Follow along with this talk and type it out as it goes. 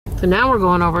So now we're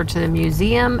going over to the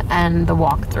museum and the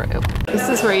walk-through. This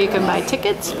is where you can buy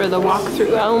tickets for the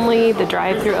walk-through only, the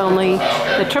drive-through only,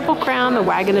 the Triple Crown, the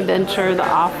wagon adventure, the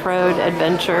off-road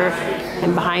adventure,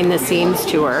 and behind-the-scenes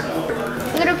tour.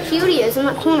 Look at how cute he is in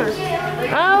that corner.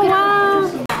 Oh, wow.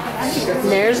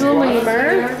 There's the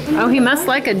lemur. Oh, he must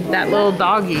like that little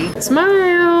doggy.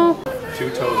 Smile.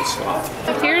 Two-toed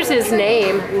sloth. Here's his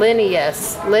name,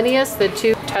 Linnaeus. Linnaeus, the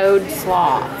two-toed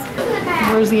sloth.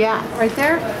 Where's he at? Right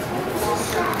there?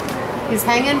 He's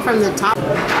hanging from the top.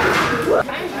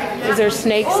 Is there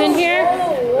snakes in here?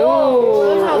 Ooh.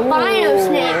 There's an albino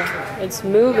snake. It's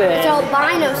moving. It's an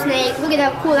albino snake. Look at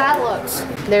how cool that looks.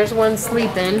 There's one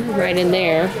sleeping right in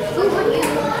there. Ooh,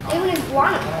 even an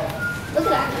iguana. Look at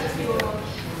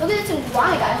that. Look at this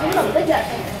iguana, guys. Look how big that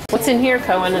thing is. What's in here,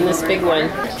 Cohen, in this big one?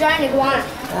 It's a giant iguana.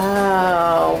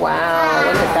 Oh, wow.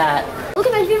 Look at that. Look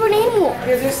at my favorite animal.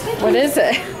 What is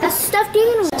it? A stuffed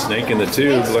animal. Snake in the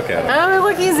tube. Look at it. Oh,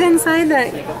 look, he's inside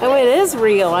that. Oh, it is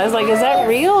real. I was like, is that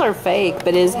real or fake?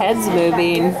 But his head's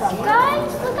moving.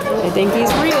 Guys, look at him. I think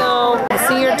he's real. I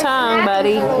see your tongue,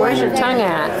 buddy. Where's your tongue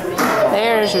at?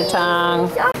 There's your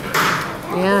tongue.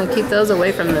 Yeah, keep those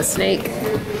away from the snake.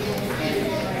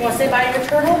 Want to say bye to your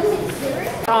turtle?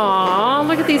 Aw,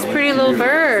 look at these pretty little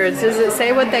birds. Does it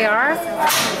say what they are?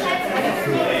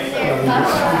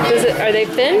 Are they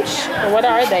finch? Or what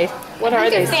are they? What are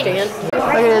they, Stan? Look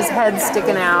at his head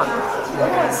sticking out.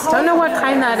 Don't know what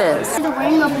kind that is. There's a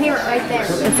rainbow parrot right there.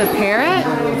 It's a parrot?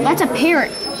 That's a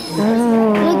parrot.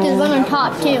 Look, there's one on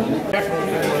top too.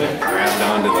 Grabbed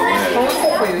onto the leg.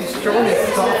 He's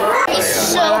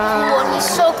so cool. He's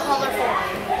so colorful.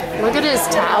 Look at his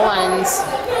talons.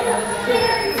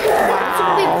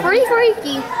 Wow. Pretty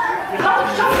freaky.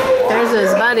 There's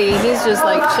his buddy. He's just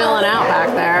like chilling out back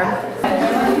there.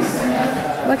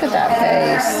 Look at that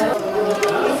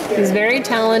face. He's very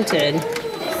talented.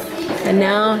 And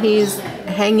now he's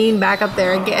hanging back up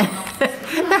there again.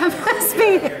 That must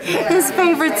be his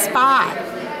favorite spot.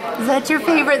 Is that your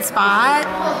favorite spot?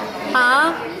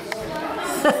 Huh?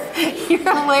 You're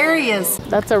hilarious.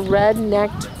 That's a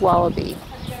red-necked wallaby.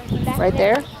 Right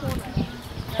there?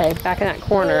 Okay, back in that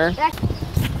corner.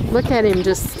 Look at him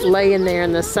just laying there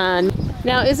in the sun.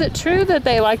 Now, is it true that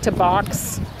they like to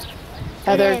box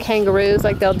other kangaroos?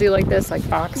 Like they'll do like this, like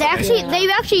box? They've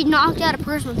actually knocked out a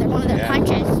person with one of their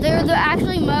punches. They're the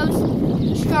actually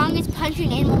most strongest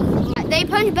punching animals. They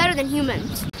punch better than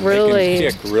humans. Really?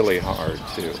 They can kick really hard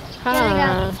too.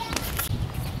 Huh.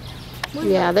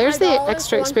 Yeah, there's the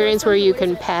extra experience where you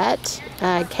can pet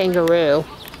a kangaroo.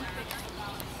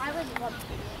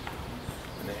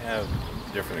 And they have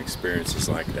different experiences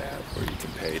like that where you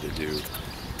can pay to do.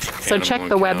 So check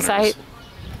the website.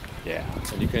 Yeah,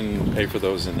 and you can pay for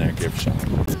those in that gift shop.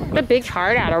 A big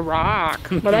heart out of rock.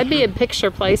 Well, that'd be a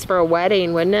picture place for a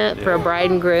wedding, wouldn't it? Yeah. For a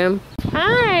bride and groom.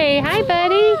 Hi, hi,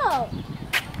 buddy.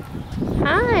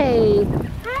 Hi.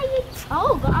 Hi.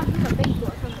 Oh gosh, there's a big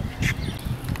door.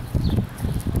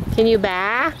 Can you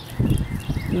baa?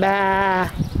 Baa.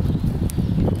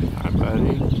 Hi,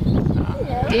 buddy.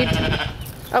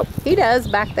 Oh, he does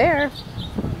back there.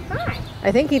 Hi.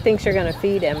 I think he thinks you're going to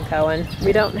feed him, Cohen.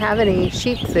 We don't have any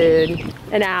sheep food.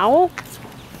 An owl?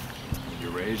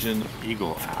 Eurasian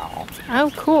eagle owl.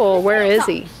 Oh, cool. Where is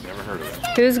he? Never heard of it.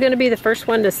 Who's going to be the first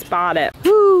one to spot it?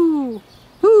 Woo!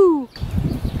 Woo!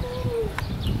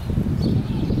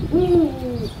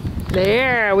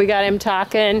 There, we got him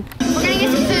talking. We're gonna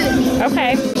get some food.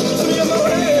 Okay.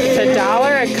 It's $1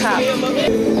 a cup.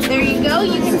 There you go.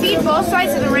 You can feed both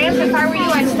sides of the ramp. If I were you,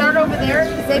 I'd start over there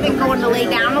because they've been going to lay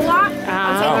down a lot.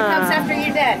 I'll take your cups after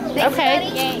you're dead. Thanks,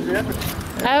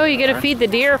 Okay. Oh, you gotta feed the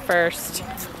deer first.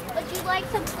 Would you like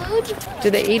some food? Do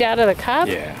they eat out of the cup?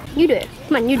 Yeah. You do it.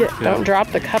 Come on, you do it. Don't drop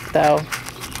the cup though.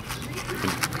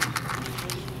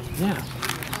 Yeah.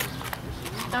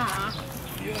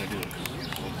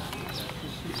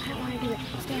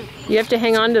 You have to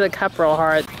hang on to the cup real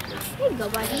hard. There you go,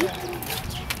 buddy.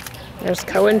 There's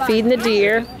Cohen feeding the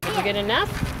deer. Did you get enough?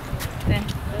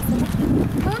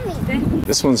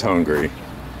 This one's hungry.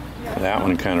 That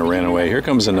one kind of ran away. Here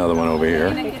comes another one over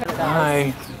here.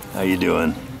 Hi. How you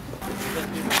doing?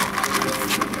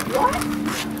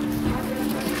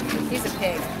 He's a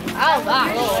pig. Oh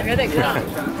gosh. Oh, here they come.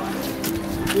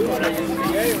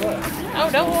 Oh,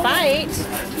 don't fight.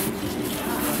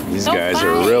 These guys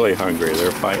are really hungry.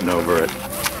 They're fighting over it.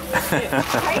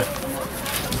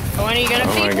 When are you gonna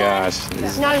feed Oh my one? gosh.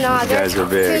 These guys are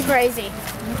big. Too crazy.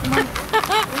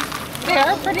 They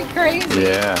are pretty crazy.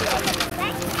 Yeah.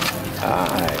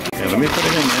 Hi. Here, let me put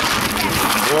it in there.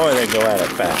 Boy, they go at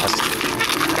it fast.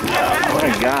 Oh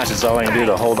my gosh, it's all I can do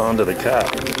to hold on to the cup.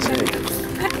 Let's see.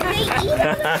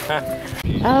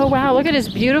 Oh, wow, look at his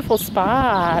beautiful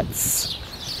spots.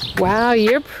 Wow,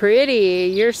 you're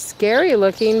pretty. You're scary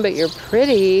looking, but you're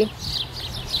pretty.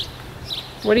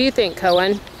 What do you think,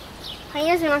 Cohen?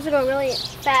 Hyenas can also go really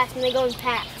fast and they go in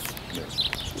packs.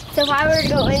 So if I were to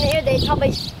go in there, they'd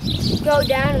probably go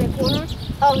down in the corner.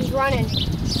 Oh, he's running.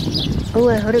 Oh,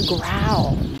 I heard a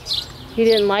growl. He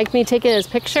didn't like me taking his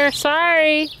picture?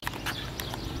 Sorry.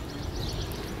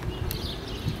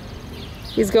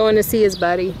 He's going to see his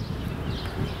buddy.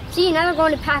 See, now they're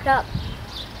going to pack up.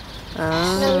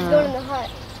 Now he's going in the hut.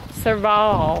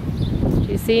 Serval.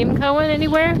 Do you see him, Cohen,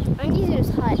 anywhere? I think he's in his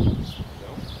hut.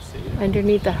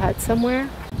 Underneath the hut somewhere?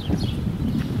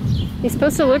 He's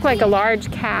supposed to look like a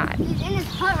large cat. He's in his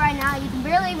hut right now. You can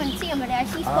barely even see him, but I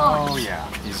see spots. Oh, yeah.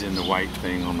 He's in the white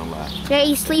thing on the left. Yeah,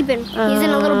 he's sleeping. He's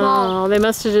in a little ball. Oh, they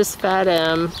must have just fed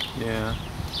him. Yeah.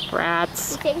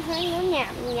 Rats. He's taking a little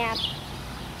nap.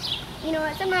 You know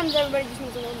what? Sometimes everybody just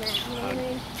needs a little nap. You know what I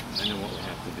mean? I know what we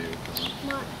have to do.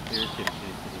 Come on. Here, kitty.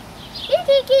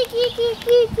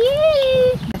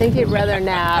 I think he'd rather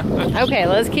nap. Okay,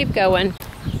 let's keep going.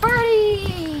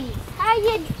 Birdie! How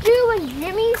you doing,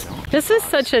 Jimmy's? This is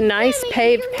such a nice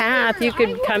paved path. You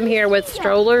could come here with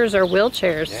strollers or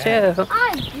wheelchairs too.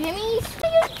 Hi, Jimmy's. How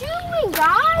you doing,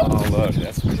 guys? Oh, look,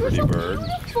 that's a pretty bird.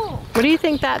 Beautiful. What do you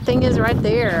think that thing is right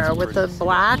there with the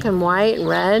black and white and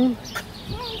red?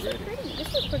 Yeah, he's so pretty.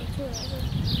 This is pretty too.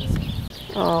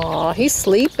 Oh, he's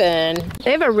sleeping.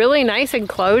 They have a really nice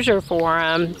enclosure for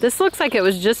him. This looks like it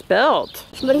was just built.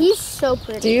 But he's so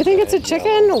pretty. Do you think it's a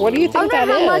chicken? What do you think that I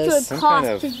wonder how much it is? would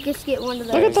cost to just get one of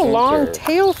those. Look at the long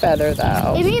tail feather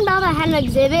though. If me and Baba had an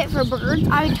exhibit for birds,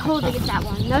 I would totally get that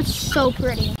one. That's so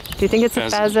pretty. Do you think it's a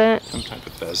pheasant? Some type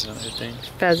of pheasant, I think.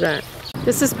 Pheasant.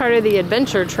 This is part of the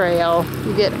adventure trail.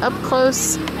 You get up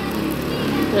close.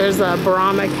 There's a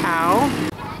Brahma cow.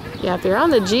 Yeah, if you're on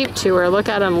the Jeep tour, look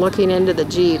at him looking into the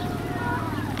Jeep.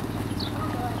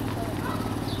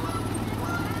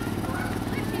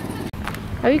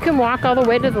 Oh, you can walk all the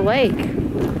way to the lake.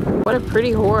 What a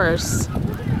pretty horse.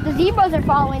 The zebras are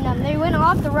following them. They went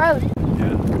off the road.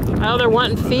 Oh, they're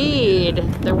wanting feed.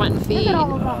 They're wanting feed. Look at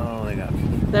all of them. Oh, they got.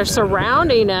 They're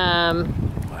surrounding them.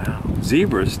 Wow.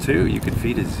 Zebras too. You could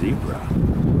feed a zebra.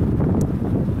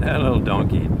 That little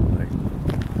donkey, like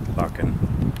bucking.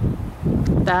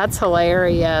 That's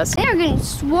hilarious. They are getting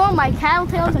swarmed by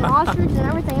tattletales and ostriches and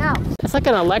everything else. It's like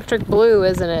an electric blue,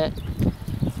 isn't it?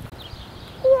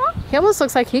 He almost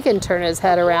looks like he can turn his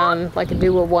head around like a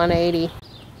do a 180.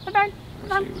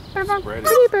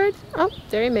 Pretty bird. Oh,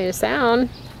 there he made a sound.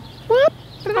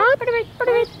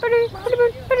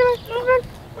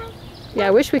 Yeah,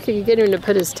 I wish we could get him to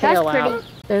put his tail out.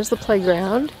 There's the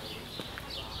playground.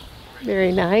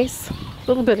 Very nice. A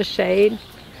little bit of shade.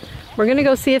 We're gonna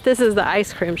go see if this is the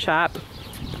ice cream shop.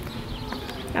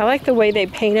 I like the way they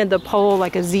painted the pole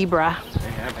like a zebra.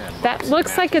 That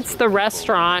looks like it's the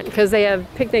restaurant because they have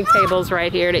picnic tables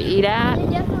right here to eat at.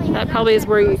 That probably is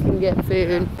where you can get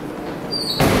food.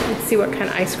 Let's see what kind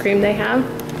of ice cream they have.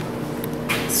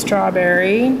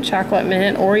 Strawberry, chocolate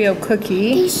mint, Oreo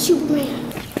cookie.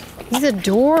 He's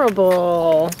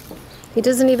adorable. He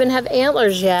doesn't even have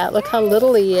antlers yet. Look how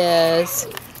little he is.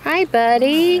 Hi,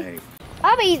 buddy.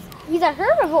 Bobby, he's a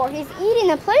herbivore. He's eating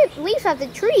the leaves off the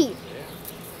tree.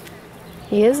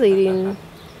 He is eating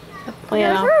a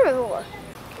plant. He's a herbivore.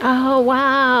 Oh,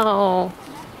 wow.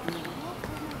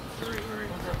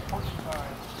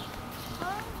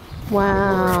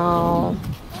 Wow.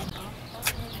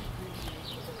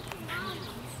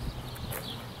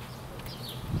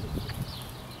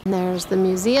 And there's the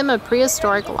Museum of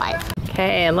Prehistoric Life.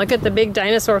 Okay, and look at the big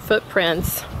dinosaur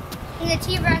footprints. And the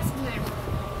T-Rex is there.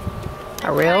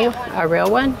 A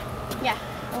real one? Yeah.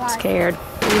 I'm scared.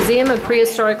 Museum of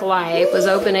Prehistoric Life was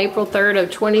open April 3rd of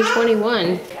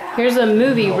 2021. Here's a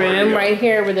movie room right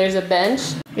here where there's a bench.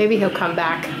 Maybe he'll come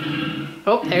back.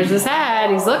 Oh, there's his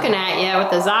head. He's looking at you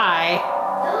with his eye.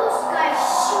 Those guys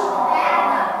shoot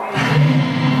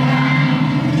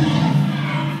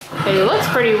But he looks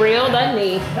pretty real, doesn't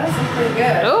he? That's pretty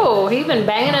good. Oh, he's been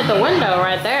banging at the window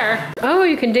right there. Oh,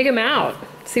 you can dig him out.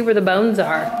 See where the bones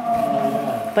are.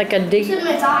 Like a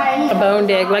bone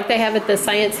dig, like they have at the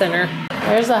Science Center.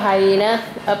 There's a hyena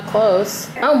up close.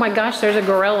 Oh my gosh, there's a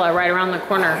gorilla right around the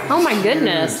corner. Oh my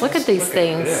goodness, look at these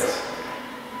things.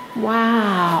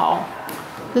 Wow.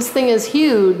 This thing is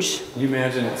huge. Can you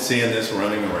imagine seeing this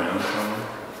running around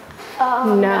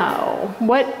somewhere? No.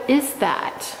 What is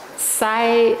that?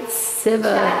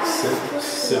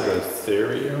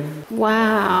 Cibotherium?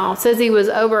 Wow. It says he was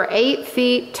over 8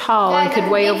 feet tall and could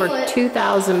weigh over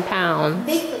 2,000 pounds.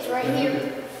 Bigfoot's right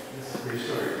here.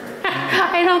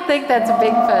 I don't think that's a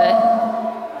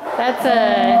Bigfoot. That's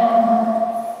a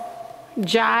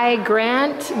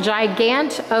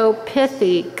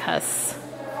Gigantopithecus.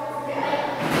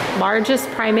 Largest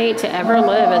primate to ever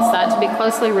live. It's thought to be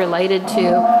closely related to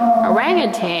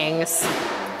orangutans.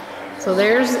 So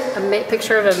there's a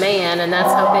picture of a man, and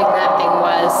that's how big that thing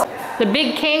was. The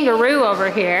big kangaroo over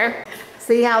here.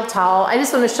 See how tall? I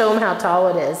just want to show them how tall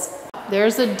it is.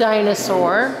 There's a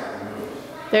dinosaur.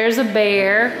 There's a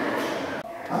bear.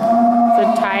 There's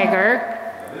a tiger.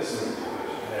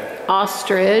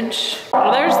 Ostrich.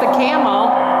 Oh, there's the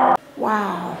camel.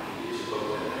 Wow.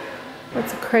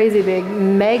 That's a crazy big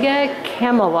mega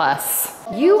camelus.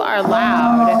 You are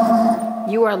loud.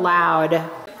 You are loud.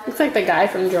 Looks like the guy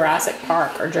from Jurassic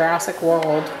Park or Jurassic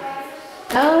World.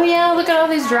 Oh yeah, look at all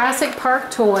these Jurassic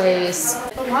Park toys.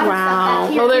 Wow.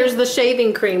 Oh, there's the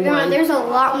shaving cream one. There's a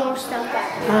lot more stuff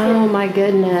back here. Oh my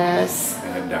goodness.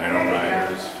 And Dino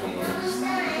Riders.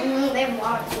 They have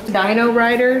lots. Dino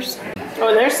Riders. Oh,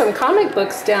 and there's some comic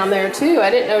books down there too. I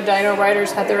didn't know Dino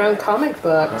Riders had their own comic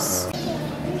books.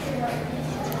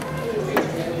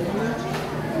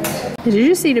 Did you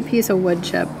just eat a piece of wood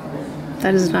chip?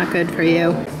 That is not good for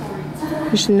you.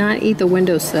 You should not eat the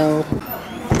windowsill.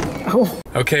 Oh.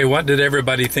 Okay, what did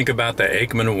everybody think about the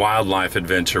Aikman Wildlife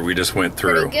Adventure we just went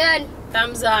through? Pretty good.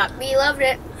 Thumbs up. We loved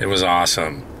it. It was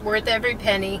awesome. Worth every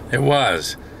penny. It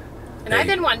was. And I've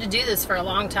been wanting to do this for a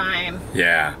long time.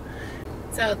 Yeah.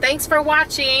 So thanks for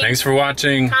watching. Thanks for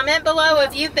watching. Comment below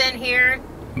if you've been here.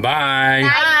 Bye.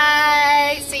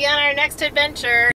 Bye. See you on our next adventure.